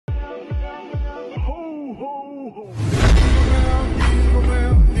Why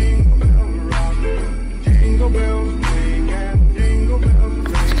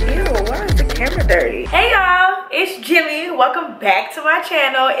is the camera dirty? Hey y'all, it's Jimmy. Welcome back to my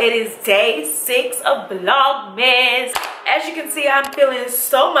channel. It is day 6 of vlogmas. As you can see, I'm feeling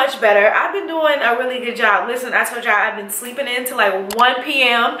so much better. I've been doing a really good job. Listen, I told y'all I've been sleeping in till like 1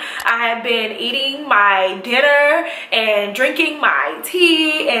 p.m. I have been eating my dinner and drinking my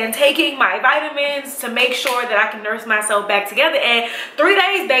tea and taking my vitamins to make sure that I can nurse myself back together. And 3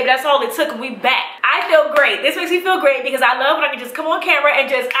 days, baby, that's all it took and we back. I feel great. This makes me feel great because I love when I can just come on camera and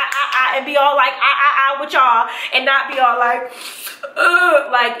just and be all like with y'all and not be all like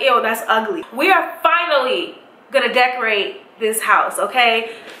ew, that's ugly. We are finally gonna decorate this house,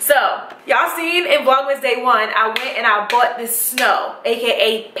 okay? So y'all seen in vlogmas day 1, I went and I bought this snow,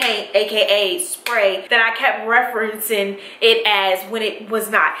 aka paint, aka spray, that I kept referencing it as when it was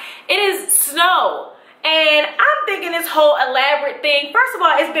not. It is snow. And I'm thinking this whole elaborate thing, first of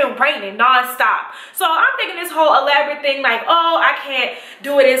all, it's been raining non-stop. So I'm thinking this whole elaborate thing like, oh, I can't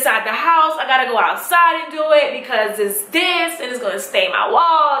do it inside the house. I gotta go outside and do it because it's this and it's gonna stain my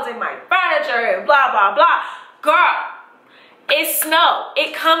walls and my furniture and blah, blah, blah. Girl, it's snow.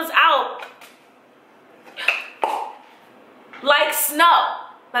 It comes out like snow.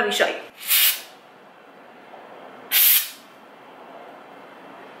 Let me show you.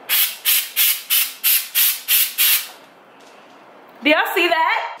 Do y'all see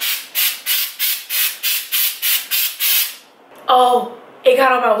that? Oh, it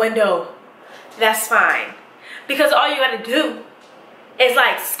got on my window. That's fine. Because all you gotta do is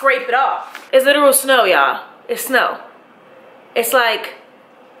like scrape it off. It's literal snow, y'all. It's snow. It's like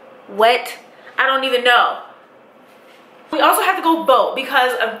wet. I don't even know. We also have to go vote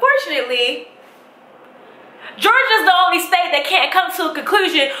because unfortunately, Georgia's the only state that can't come to a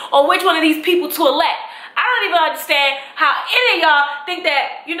conclusion on which one of these people to elect. I don't even understand how any of y'all think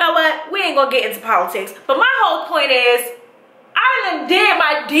that, you know what, we ain't gonna get into politics. But my whole point is, I done did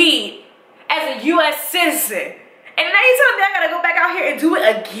my deed as a U.S. citizen. And now you telling me I gotta go back out here and do it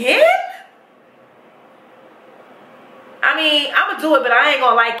again? I mean, I'm gonna do it, but I ain't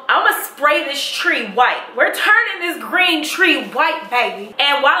gonna like it. I'm gonna spray this tree white. We're turning this green tree white, baby.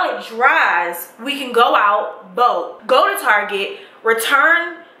 And while it dries, we can go out, vote, go to Target,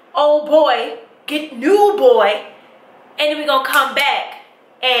 return old boy, get new boy, and then we're gonna come back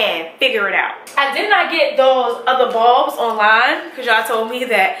and figure it out. I did not get those other bulbs online because y'all told me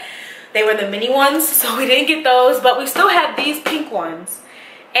that they were the mini ones, so we didn't get those, but we still have these pink ones.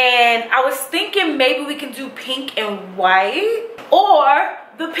 And I was thinking maybe we can do pink and white or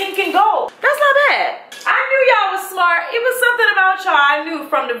the pink and gold. That's not bad. I knew y'all was smart. It was something about y'all I knew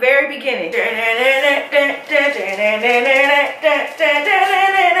from the very beginning.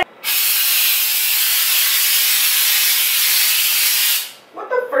 What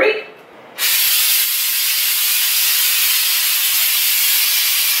the freak?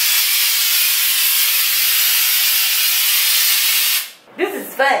 This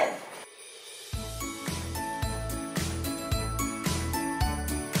is fun.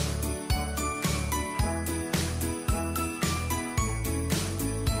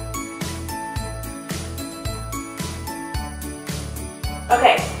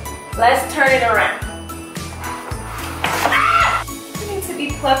 Okay, let's turn it around. It needs to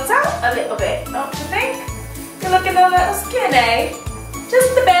be plucked out a little bit, don't you think? You're looking a little skinny.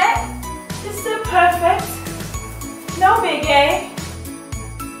 Just a bit. Just a perfect. No biggie.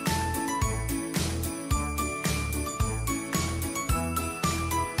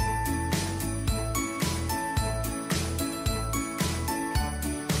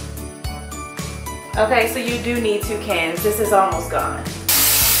 Okay, so you do need 2 cans. This is almost gone.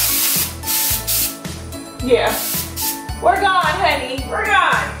 Yeah. We're gone, honey. We're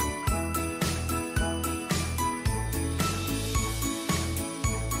gone.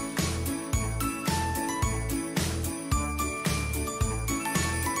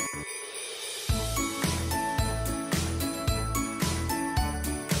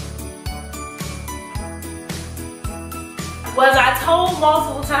 Was I told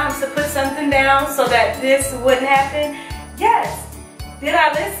multiple times to put something down so that this wouldn't happen? Yes. Did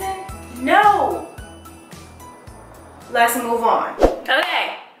I listen? No. Let's move on.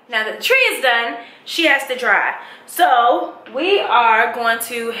 Okay, now that the tree is done, she has to dry. So we are going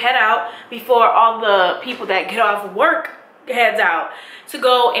to head out before all the people that get off work heads out to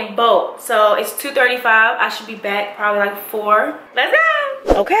go and vote. So it's 2:35. I should be back probably like 4. Let's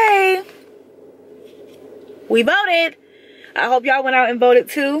go. Okay. We voted. I hope y'all went out and voted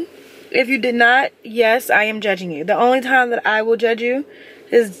too. If you did not, yes, I am judging you. The only time that I will judge you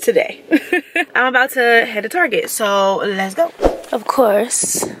is today. I'm about to head to Target, so let's go. Of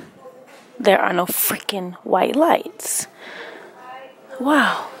course, there are no freaking white lights.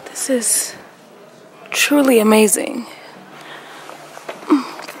 Wow, this is truly amazing.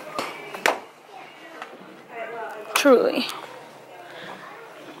 Truly.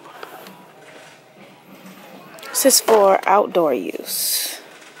 This is for outdoor use.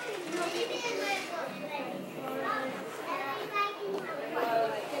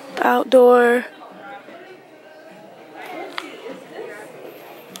 Outdoor.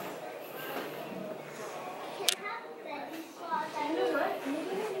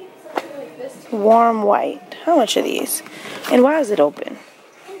 Warm white. How much are these? And why is it open?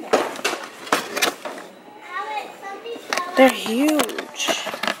 They're huge.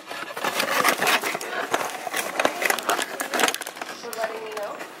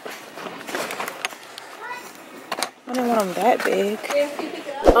 I don't want them that big.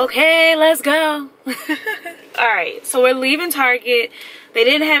 Okay, let's go. Alright, so we're leaving Target. They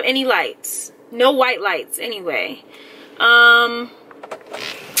didn't have any lights. No white lights anyway.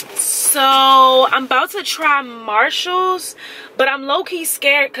 So I'm about to try Marshall's, but I'm low-key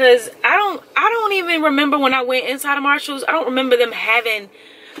scared because I don't even remember when I went inside of Marshall's. I don't remember them having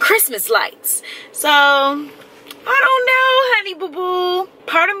Christmas lights. So I don't know, honey boo boo.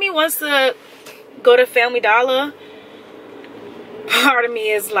 Part of me wants to go to Family Dollar. Part of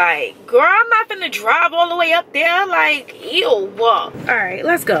me is like, girl, I'm not gonna drive all the way up there. Like, ew. All right,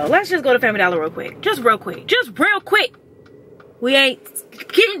 let's go. Let's just go to Family Dollar real quick. Just real quick. Just real quick. We ain't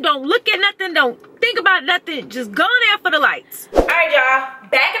kidding. Don't look at nothing. Don't think about nothing. Just go in there for the lights. All right, y'all.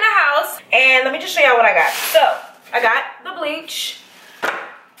 Back in the house. And let me just show y'all what I got. So, I got the bleach.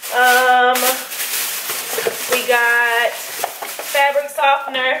 We got fabric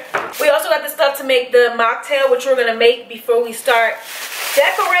softener. We also got the stuff to make the mocktail, which we're gonna make before we start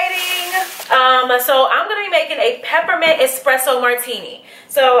decorating. So I'm gonna be making a peppermint espresso martini.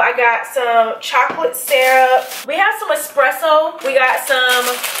 So I got some chocolate syrup. We have some espresso. We got some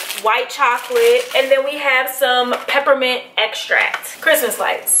white chocolate. And then we have some peppermint extract. Christmas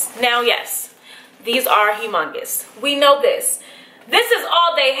lights. Now, yes, these are humongous. We know this. This is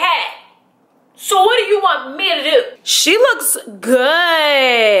all they had. So what do you want me to do? She looks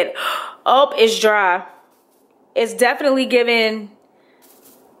good. Oh, it's dry. It's definitely giving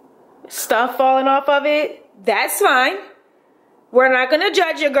stuff falling off of it. That's fine. We're not gonna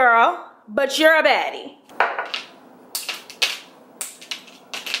judge you, girl, but you're a baddie.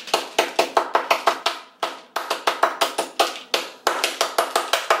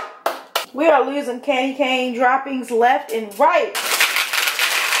 We are losing candy cane droppings left and right.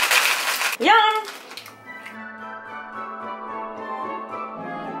 Yum.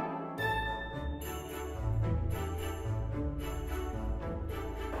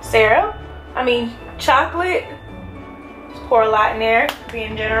 Chocolate. Just pour a lot in there,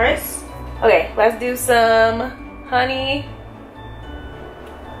 being generous. Okay, let's do some honey.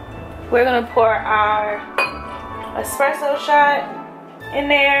 We're gonna pour our espresso shot in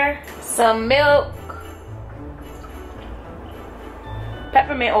there. Some milk.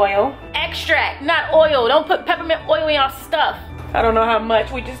 Peppermint oil. Extract, not oil. Don't put peppermint oil in your stuff. I don't know how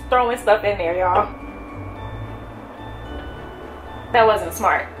much. We just throwing stuff in there, y'all. That wasn't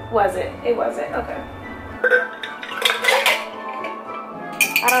smart, was it? It wasn't. Okay.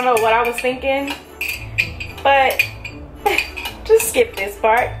 I don't know what I was thinking, but just skip this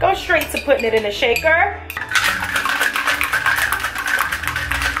part. Go straight to putting it in a shaker.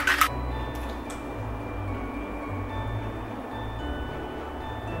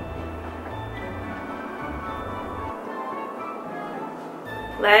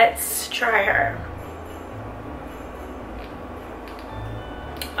 Let's try her.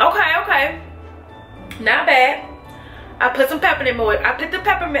 Okay. Not bad. I put some peppermint oil. I put the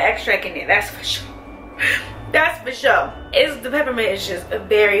peppermint extract in it. That's for sure. That's for sure. The peppermint is just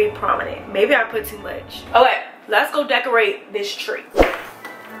very prominent. Maybe I put too much. Okay, let's go decorate this tree.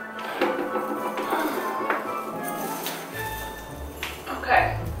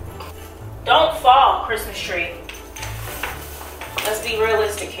 Okay. Don't fall, Christmas tree. Let's be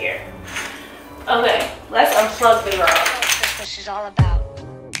realistic here. Okay, let's unplug the girl. That's what Christmas is all about.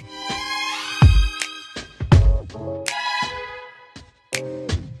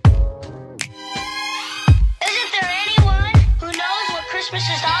 Isn't there anyone who knows what Christmas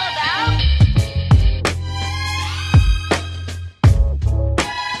is all about?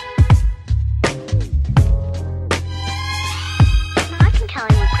 I can tell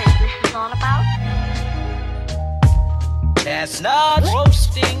you what Christmas is all about. Chestnuts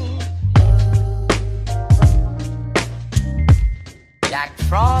roasting, Jack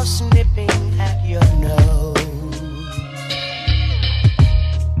wasp nipping at your nose.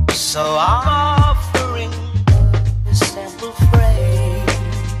 So I'm offering a sample phrase.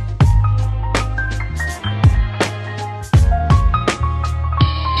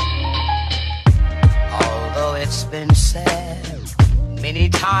 Although it's been said many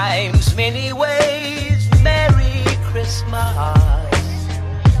times, many ways, Merry Christmas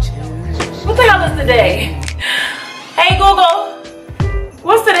to you. What the hell is today? Hey Google,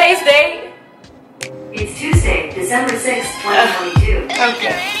 what's today's date? It's Tuesday, December 6th, 2022.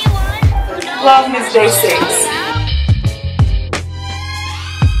 Okay. Vlogmas Day 6.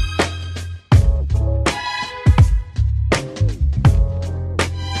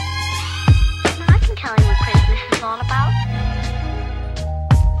 I can tell you what Christmas is all about.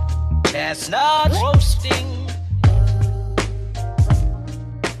 chestnut roasting.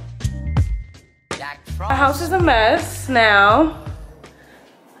 My house is a mess now.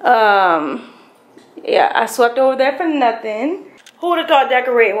 Yeah, I swept over there for nothing. Who would have thought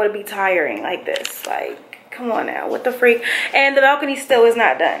decorating would be tiring like this? Like, come on now, what the freak? And the balcony still is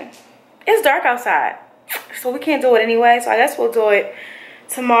not done. It's dark outside, so we can't do it anyway. So I guess we'll do it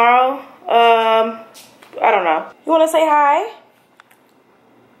tomorrow. I don't know. You want to say hi?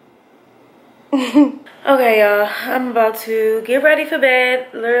 Okay, y'all, I'm about to get ready for bed.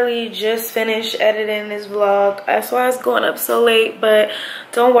 Literally just finished editing this vlog. That's why it's going up so late, but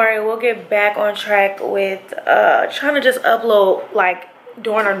don't worry, we'll get back on track with trying to just upload like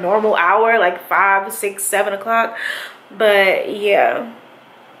during a normal hour, like 5, 6, 7 o'clock. But yeah,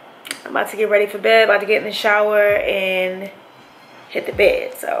 I'm about to get ready for bed, about to get in the shower and hit the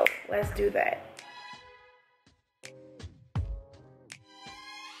bed. So let's do that.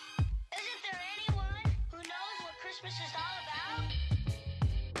 Christmas is all about.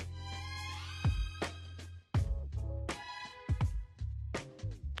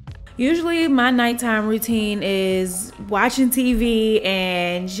 Usually my nighttime routine is watching TV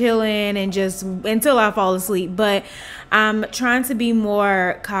and chilling and just until I fall asleep, but I'm trying to be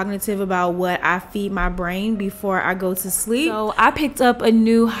more cognitive about what I feed my brain before I go to sleep. So I picked up a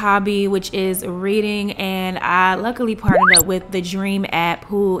new hobby, which is reading, and I luckily partnered up with the Dreame app,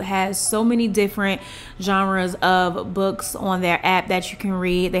 who has so many different genres of books on their app that you can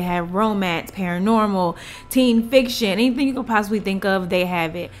read. They have romance, paranormal, teen fiction, anything you could possibly think of, they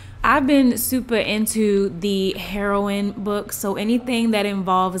have it. I've been super into the heroine books, so anything that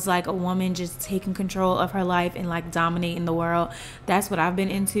involves like a woman just taking control of her life and like dominating the world, that's what I've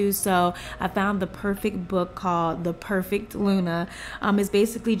been into. So I found the perfect book called The Perfect Luna. It's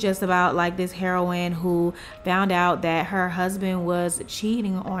basically just about like this heroine who found out that her husband was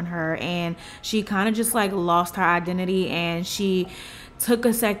cheating on her, and she kind of just like lost her identity, and she took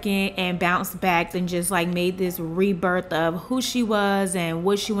a second and bounced back and just like made this rebirth of who she was and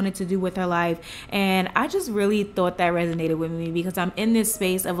what she wanted to do with her life. And I just really thought that resonated with me, because I'm in this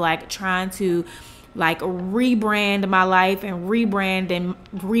space of like trying to like rebrand my life and rebrand and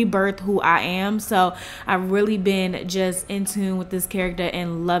rebirth who I am. So I've really been just in tune with this character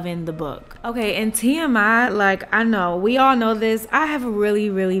and loving the book. Okay, and TMI, like I know we all know this, I have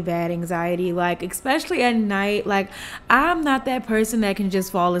really bad anxiety, like especially at night. Like I'm not that person that can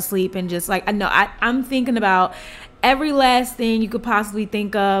just fall asleep and just like, I know I'm thinking about every last thing you could possibly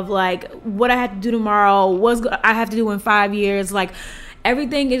think of, like what I have to do tomorrow, what I have to do in 5 years, like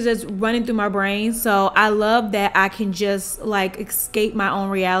everything is just running through my brain. So I love that I can just like escape my own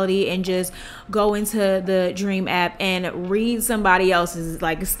reality and just go into the Dreame app and read somebody else's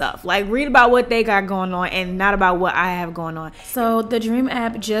like stuff, like read about what they got going on and not about what I have going on. So the Dreame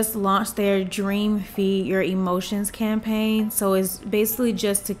app just launched their Dreame Feed Your Emotions campaign. So it's basically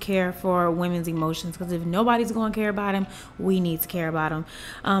just to care for women's emotions, because if nobody's going to care about them, we need to care about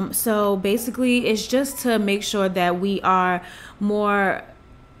them. So basically it's just to make sure that we are more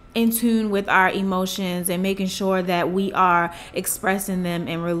in tune with our emotions and making sure that we are expressing them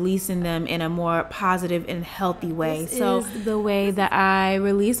and releasing them in a more positive and healthy way. This is the way that I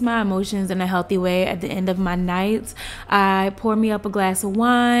release my emotions in a healthy way at the end of my nights. I pour me up a glass of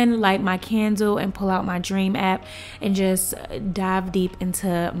wine, light my candle, and pull out my Dreame app and just dive deep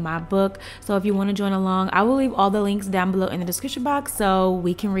into my book. So if you want to join along, I will leave all the links down below in the description box so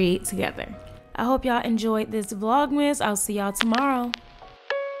we can read together. I hope y'all enjoyed this vlogmas. I'll see y'all tomorrow.